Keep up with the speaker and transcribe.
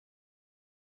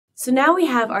So now we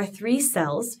have our 3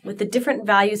 cells with the different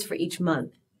values for each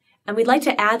month, and we'd like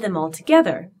to add them all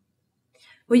together.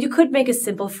 Well, you could make a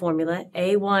simple formula,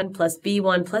 A1 plus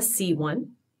B1 plus C1.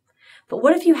 But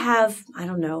what if you have,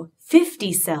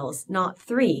 50 cells, not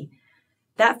 3?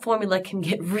 That formula can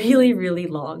get really, really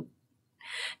long.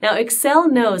 Now,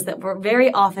 Excel knows that we're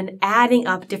very often adding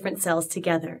up different cells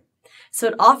together. So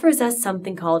it offers us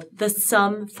something called the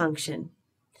sum function.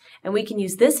 And we can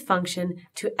use this function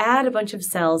to add a bunch of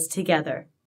cells together.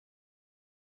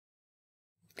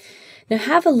 Now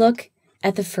have a look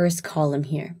at the first column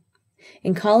here.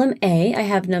 In column A, I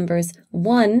have numbers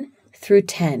 1 through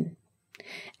 10.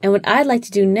 And what I'd like to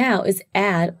do now is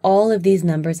add all of these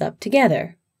numbers up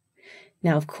together.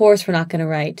 Now, of course, we're not going to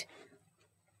write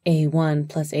A1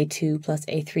 plus A2 plus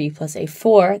A3 plus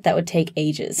A4. That would take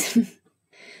ages.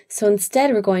 So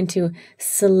instead, we're going to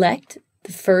select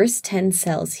the first 10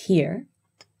 cells here.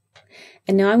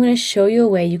 And now I'm going to show you a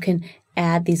way you can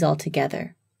add these all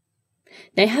together.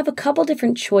 Now I have a couple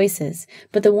different choices,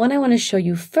 but the one I want to show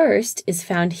you first is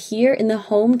found here in the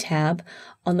Home tab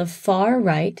on the far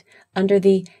right under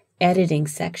the Editing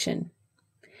section.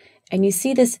 And you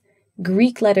see this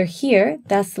Greek letter here,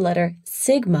 that's the letter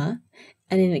sigma,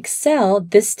 and in Excel,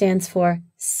 this stands for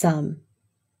sum.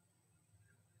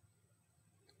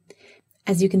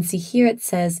 As you can see here, it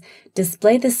says,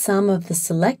 display the sum of the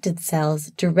selected cells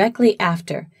directly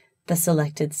after the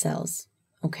selected cells.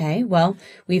 Okay, well,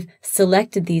 we've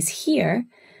selected these here,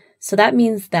 so that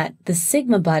means that the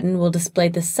sigma button will display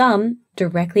the sum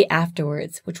directly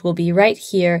afterwards, which will be right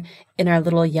here in our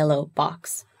little yellow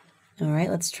box. All right,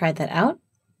 let's try that out.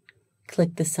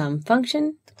 Click the sum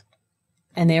function,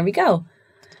 and there we go.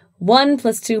 1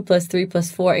 plus 2 plus 3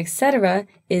 plus 4, etc.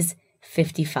 is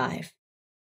 55.